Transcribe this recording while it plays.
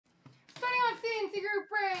Fancy Group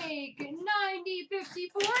break,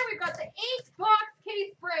 9054. We've got the 8-box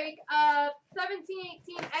case break of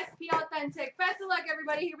 1718 SP Authentic. Best of luck,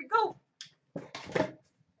 everybody. Here we go.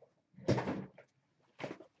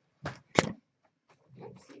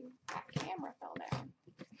 Oopsie, that camera fell down.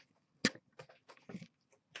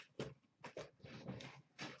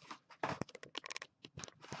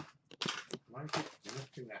 Why is it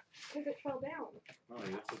lifting that? Because it fell down. Oh,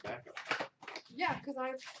 you lifted it back up. Yeah, because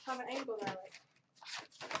I have an angle that I like.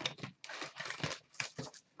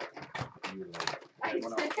 You like I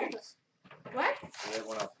everyone else did. hates. What?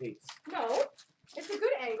 Everyone else hates. No. It's a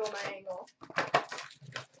good angle, my angle.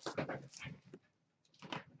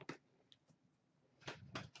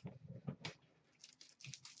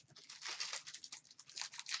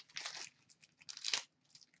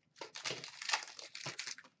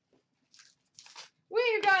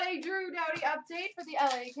 We've got a Drew Doughty update for the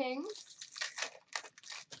LA Kings.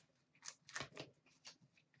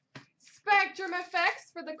 Spectrum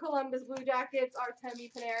Effects for the Columbus Blue Jackets,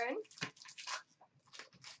 Artemi Panarin.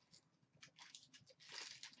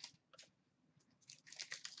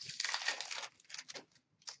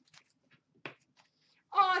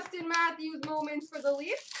 Austin Matthews moments for the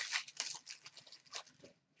Leafs.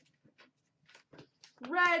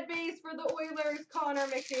 Red base for the Oilers, Connor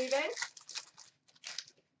McDavid.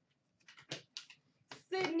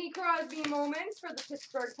 Sidney Crosby moments for the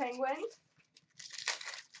Pittsburgh Penguins.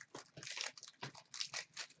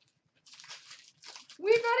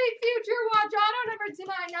 We've got a Future Watch Auto number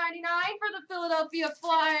 /999 for the Philadelphia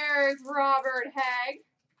Flyers, Robert Hagg.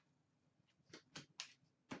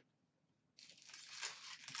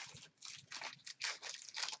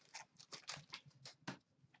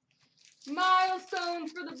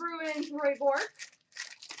 Milestones for the Bruins, Roy Bork.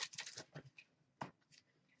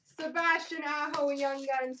 Sebastian Aho Young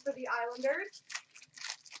Guns for the Islanders.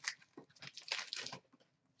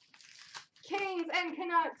 Kings and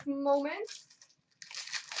Canucks moments.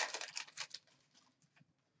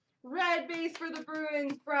 Red base for the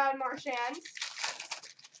Bruins, Brad Marchand.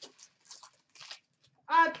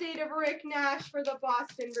 Update of Rick Nash for the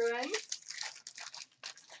Boston Bruins.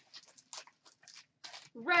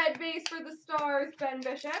 Red base for the Stars, Ben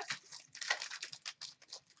Bishop.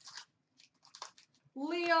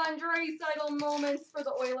 Leon Draisaitl moments for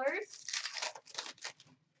the Oilers.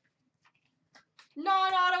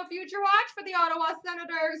 Non-auto Future Watch for the Ottawa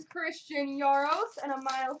Senators, Christian Jaros, and a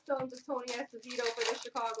Milestones of Tony Esposito for the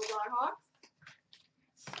Chicago Blackhawks.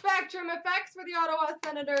 Spectrum Effects for the Ottawa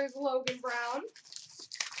Senators, Logan Brown.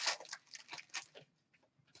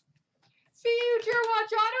 Future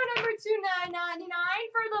Watch Auto number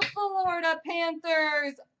 /999 for the Florida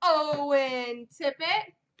Panthers, Owen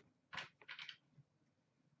Tippett.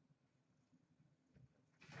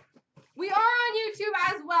 We are on YouTube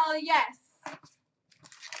as well, yes.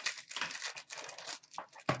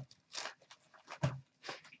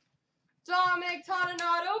 Dominic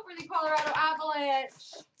Toninato for the Colorado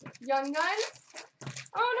Avalanche, Young Guns.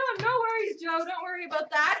 Oh, no worries, Joe. Don't worry about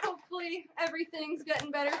that. Hopefully everything's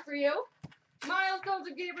getting better for you. Milestones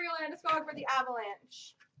of Gabriel Landeskog for the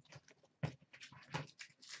Avalanche.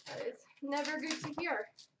 That is never good to hear.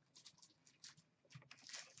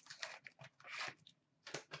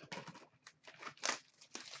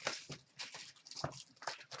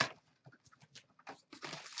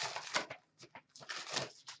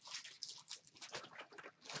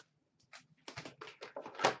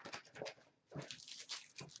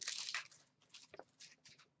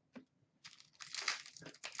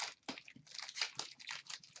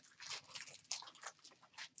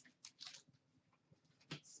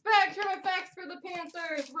 Spectrum Effects for the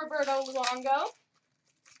Panthers, Roberto Luongo.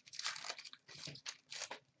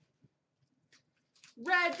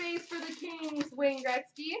 Red base for the Kings, Wayne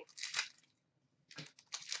Gretzky.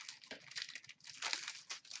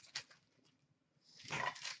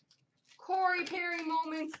 Corey Perry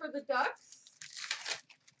moments for the Ducks.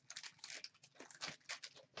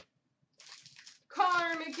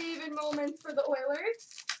 Connor McDavid moments for the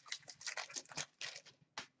Oilers.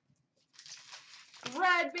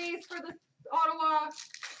 Red base for the Ottawa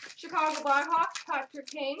Chicago Blackhawks, Patrick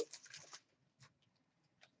Kane.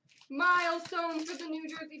 Milestone for the New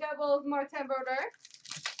Jersey Devils, Martin Brodeur.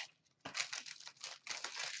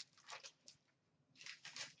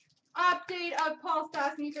 Update of Paul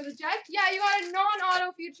Stastny for the Jets. Yeah, you got a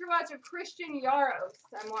non-auto Future Watch of Christian Jaros,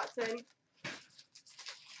 M. Watson.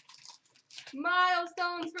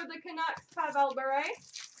 Milestones for the Canucks, Pavel Bure.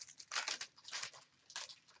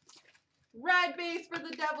 Red base for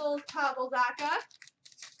the Devils, Pavel Zacha.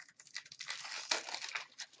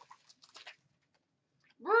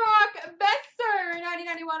 Brock Besser,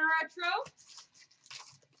 1991 Retro.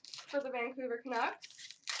 for the Vancouver Canucks.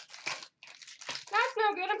 That's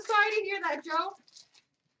no good. I'm sorry to hear that, Joe.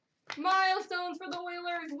 Milestones for the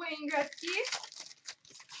Oilers, Wayne Gretzky.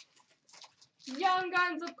 Young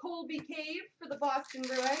Guns of Colby Cave for the Boston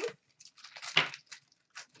Bruins.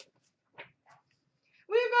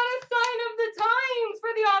 We've got a sign of the times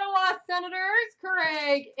for the Ottawa Senators,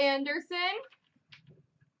 Craig Anderson.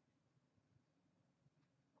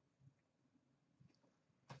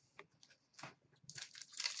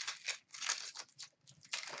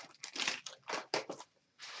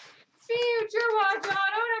 Future Watch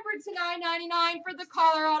Auto, number to 999 for the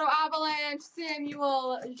Colorado Avalanche,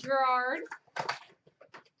 Samuel Girard.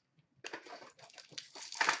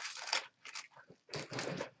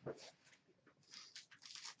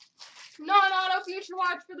 Non-auto Future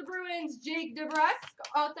Watch for the Bruins, Jake DeBrusk.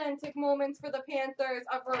 Authentic Moments for the Panthers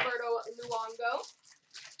of Roberto Luongo.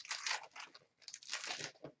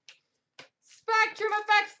 Spectrum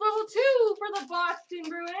Effects Level 2 for the Boston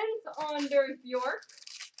Bruins, Anders Bjork.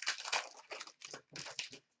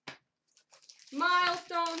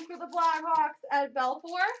 Milestone for the Blackhawks at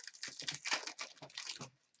Belfour.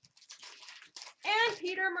 And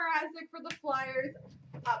Peter Mrazek for the Flyers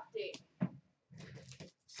update.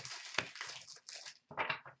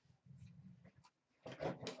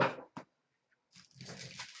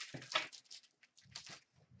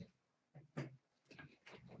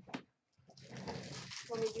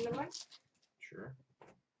 Want me to do them one? Sure.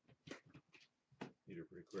 You do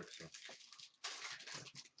pretty quick, so.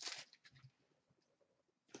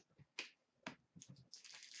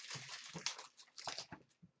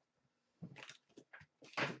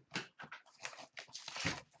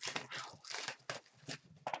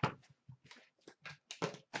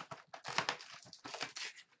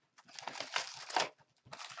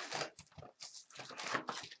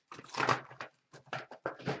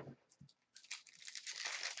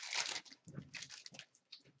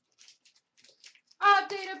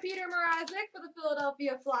 Update of Peter Mrazek for the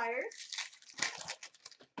Philadelphia Flyers.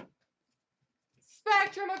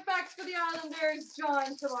 Spectrum Effects for the Islanders,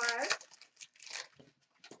 John Tavares.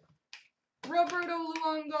 Roberto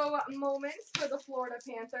Luongo Moments for the Florida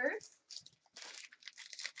Panthers.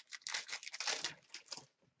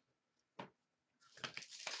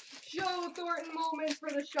 Joe Thornton Moments for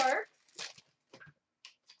the Sharks.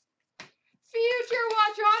 Future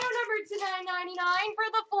Watch Auto number to 999 for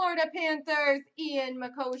the Florida Panthers, Ian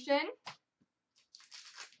McCoshen.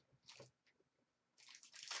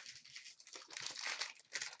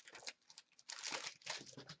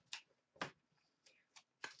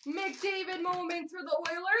 McDavid Moments for the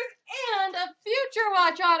Oilers, and a Future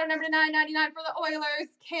Watch Auto number to 999 for the Oilers,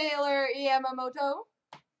 Kaylor Yamamoto.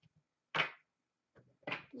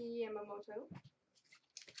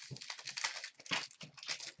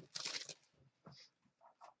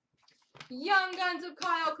 Young Guns of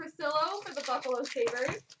Kyle Crissillo for the Buffalo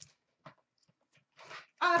Sabres.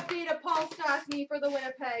 Update of Paul Stastny for the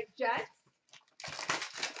Winnipeg Jets.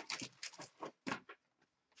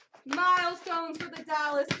 Milestones for the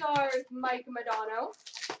Dallas Stars, Mike Modano.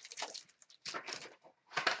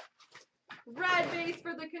 Red base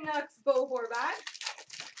for the Canucks, Bo Horvat.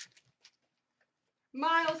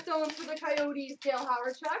 Milestones for the Coyotes, Dale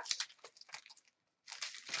Hawerchuk.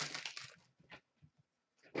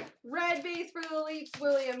 Red base for the Leafs,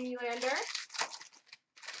 William Nylander.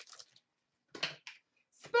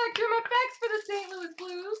 Spectrum Effects for the St. Louis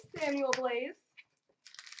Blues, Samuel Blaze.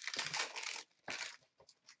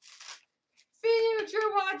 Future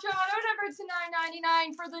Watch Auto number to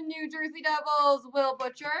 999 for the New Jersey Devils, Will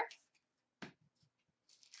Butcher.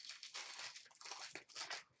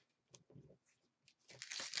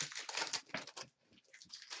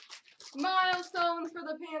 Milestones for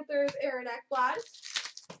the Panthers, Aaron Ekblad.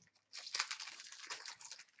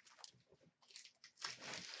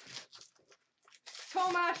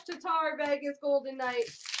 Tomas Tatar, Vegas Golden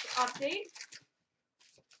Knights update.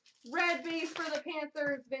 Red base for the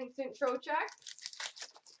Panthers, Vincent Trocheck.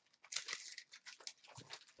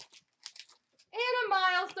 And a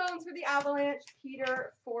milestones for the Avalanche,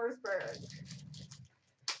 Peter Forsberg.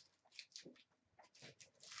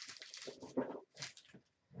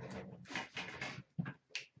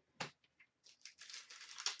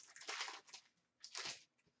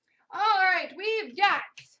 All right, we've got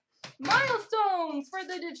milestones for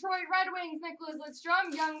the Detroit Red Wings, Nicholas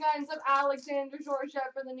Lidstrom. Young Guns of Alexander Georgiev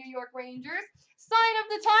for the New York Rangers. Sign of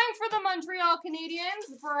the times for the Montreal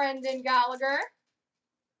Canadiens, Brendan Gallagher.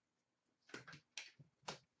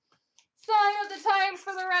 Sign of the times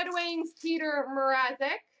for the Red Wings, Peter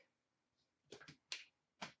Mrazek.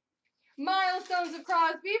 Milestones of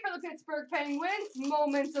Crosby for the Pittsburgh Penguins.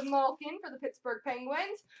 Moments of Malkin for the Pittsburgh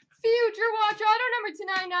Penguins. Future Watch Auto number to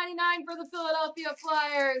 999 for the Philadelphia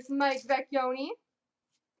Flyers, Mike Vecchione.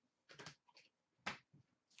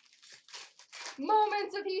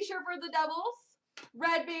 Moments of Heischer for the Devils.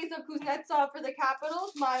 Red base of Kuznetsov for the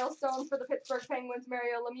Capitals. Milestones for the Pittsburgh Penguins,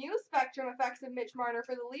 Mario Lemieux. Spectrum effects of Mitch Marner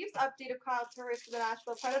for the Leafs. Update of CloutsnChara for the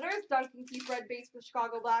Nashville Predators. Duncan Keith red base for the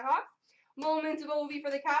Chicago Blackhawks. Moments of Ovi for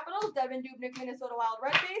the Capitals. Devin Dubnyk, Minnesota Wild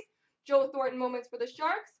red base. Joe Thornton moments for the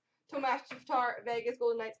Sharks. Tomas Tatar, Vegas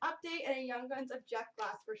Golden Knights update. And a Young Guns of Jeff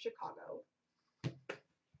Glass for Chicago.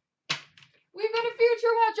 We've got a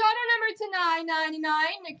Future Watch Auto number to 999,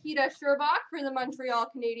 Nikita Sherbak for the Montreal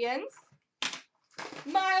Canadiens.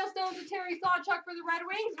 Milestones of Terry Sawchuk for the Red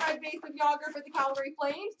Wings, red base of Yager for the Calgary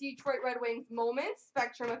Flames, Detroit Red Wings moments,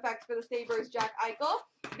 Spectrum effects for the Sabres, Jack Eichel,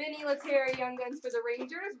 Vinny Lettieri, Young Guns for the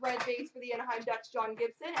Rangers, red base for the Anaheim Ducks, John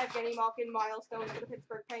Gibson, Evgeny Malkin, milestones for the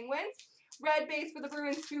Pittsburgh Penguins, red base for the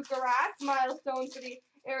Bruins, Tuukka Rask, milestones for the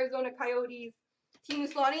Arizona Coyotes, Team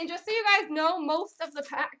Slotty. And just so you guys know, most of the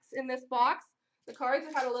packs in this box, the cards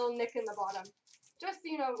have had a little nick in the bottom. Just so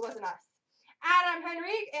you know, it wasn't us. Adam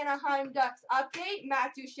Henrique, Anaheim Ducks update.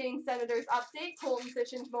 Matt Duchene, Senators update. Colton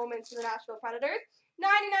Sission's moments for the Nashville Predators.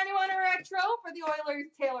 9091 retro for the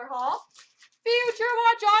Oilers, Taylor Hall. Future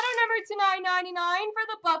Watch Auto number to 999 for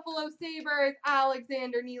the Buffalo Sabres,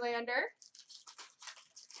 Alexander Nylander.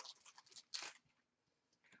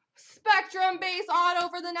 Spectrum base auto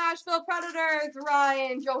for the Nashville Predators,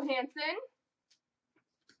 Ryan Johansson.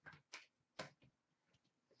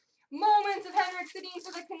 Moments of Henrik Sedin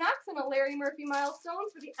for the Canucks and a Larry Murphy milestone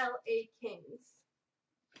for the LA Kings.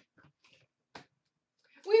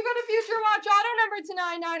 We've got a Future Watch Auto number to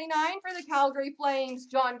 999 for the Calgary Flames,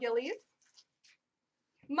 John Gillies.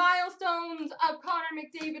 Milestones of Connor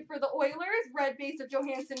McDavid for the Oilers, red base of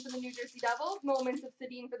Johansson for the New Jersey Devils, moments of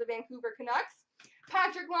Sedin for the Vancouver Canucks.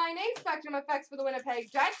 Patrick Laine, Spectrum effects for the Winnipeg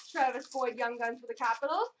Jets, Travis Boyd, Young Guns for the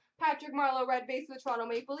Capitals. Patrick Marleau, red base for the Toronto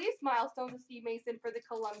Maple Leafs. Milestones of Steve Mason for the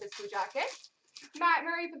Columbus Blue Jackets. Matt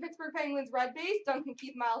Murray for the Pittsburgh Penguins, red base. Duncan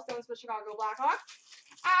Keith, milestones for the Chicago Blackhawks.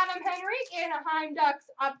 Adam Henrique, Anaheim Ducks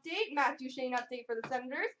update. Matt Duchene update for the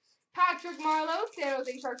Senators. Patrick Marleau, San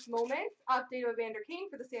Jose Sharks moments. Update of Evander Kane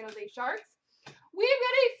for the San Jose Sharks. We've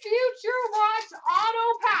got a Future Watch Auto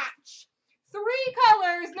patch. 3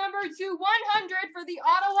 colors, number to 100 for the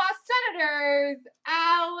Ottawa Senators,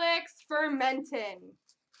 Alex Fermenton.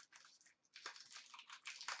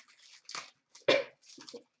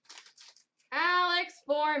 Alex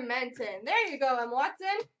Formenton. There you go, M.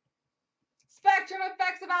 Watson. Spectrum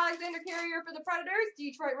effects of Alexander Carrier for the Predators,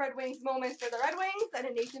 Detroit Red Wings moments for the Red Wings, and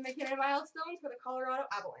a Nathan McKinnon milestones for the Colorado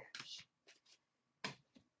Avalanche.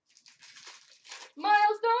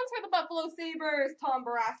 Milestones for the Buffalo Sabres, Tom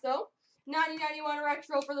Barrasso. 9091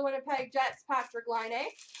 retro for the Winnipeg Jets, Patrick Laine.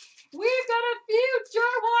 We've got a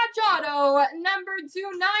Future Watch Auto, number to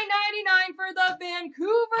 999 for the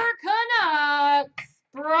Vancouver Canucks,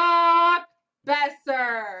 Brock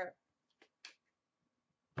Besser.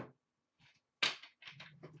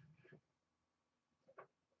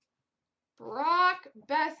 Brock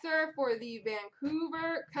Besser for the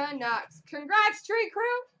Vancouver Canucks. Congrats, Tree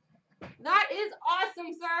Crew. That is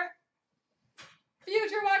awesome, sir.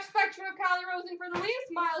 Future Watch Spectrum of Callie Rosen for the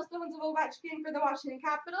Leafs. Milestones of Ovechkin for the Washington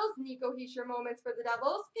Capitals. Nico Heischer moments for the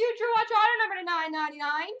Devils. Future Watch Auto number to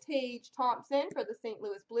 999. Tage Thompson for the St.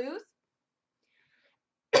 Louis Blues.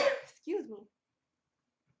 Excuse me.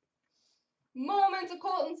 Moments of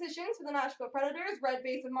Colton Sissions for the Nashville Predators. Red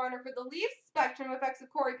base of Marner for the Leafs. Spectrum effects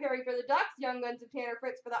of Corey Perry for the Ducks. Young Guns of Tanner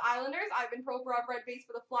Fritz for the Islanders. Ivan Provorov red base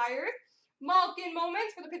for the Flyers. Malkin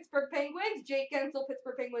moments for the Pittsburgh Penguins. Jake Gensel,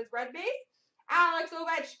 Pittsburgh Penguins red base. Alex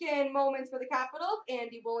Ovechkin moments for the Capitals.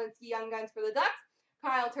 Andy Wolinski, Young Guns for the Ducks.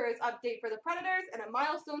 Kyle Turris update for the Predators. And a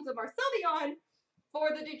milestones of Marcel Dion for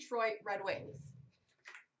the Detroit Red Wings.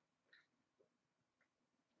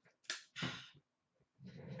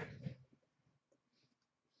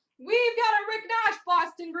 We've got a Rick Nash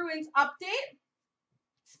Boston Bruins update.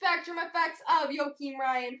 Spectrum effects of Joakim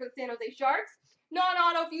Ryan for the San Jose Sharks.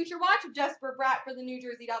 Non-auto Future Watch of Jesper Bratt for the New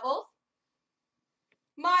Jersey Devils.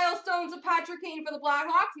 Milestones of Patrick Kane for the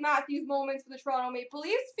Blackhawks. Matthews moments for the Toronto Maple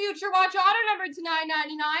Leafs. Future Watch Auto number to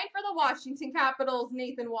 999 for the Washington Capitals,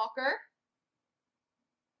 Nathan Walker.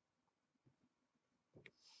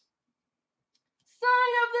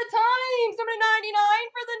 Sign of the Times number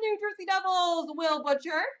 99 for the New Jersey Devils, Will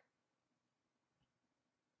Butcher.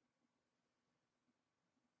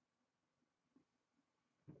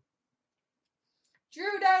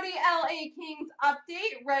 Drew Doughty, LA Kings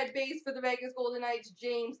update. Red base for the Vegas Golden Knights,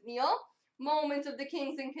 James Neal. Moments of the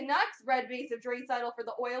Kings and Canucks. Red base of Draisaitl for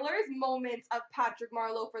the Oilers. Moments of Patrick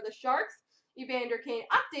Marleau for the Sharks. Evander Kane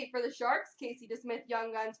update for the Sharks. Casey DeSmith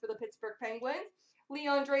Young Guns for the Pittsburgh Penguins.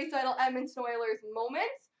 Leon Draisaitl Edmonton Oilers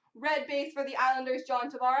moments. Red base for the Islanders, John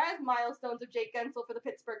Tavares. Milestones of Jake Gensel for the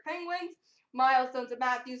Pittsburgh Penguins. Milestones of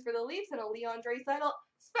Matthews for the Leafs. And a Leon Draisaitl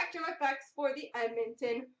Spectrum Effects for the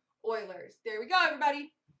Edmonton Oilers. There we go,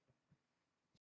 everybody.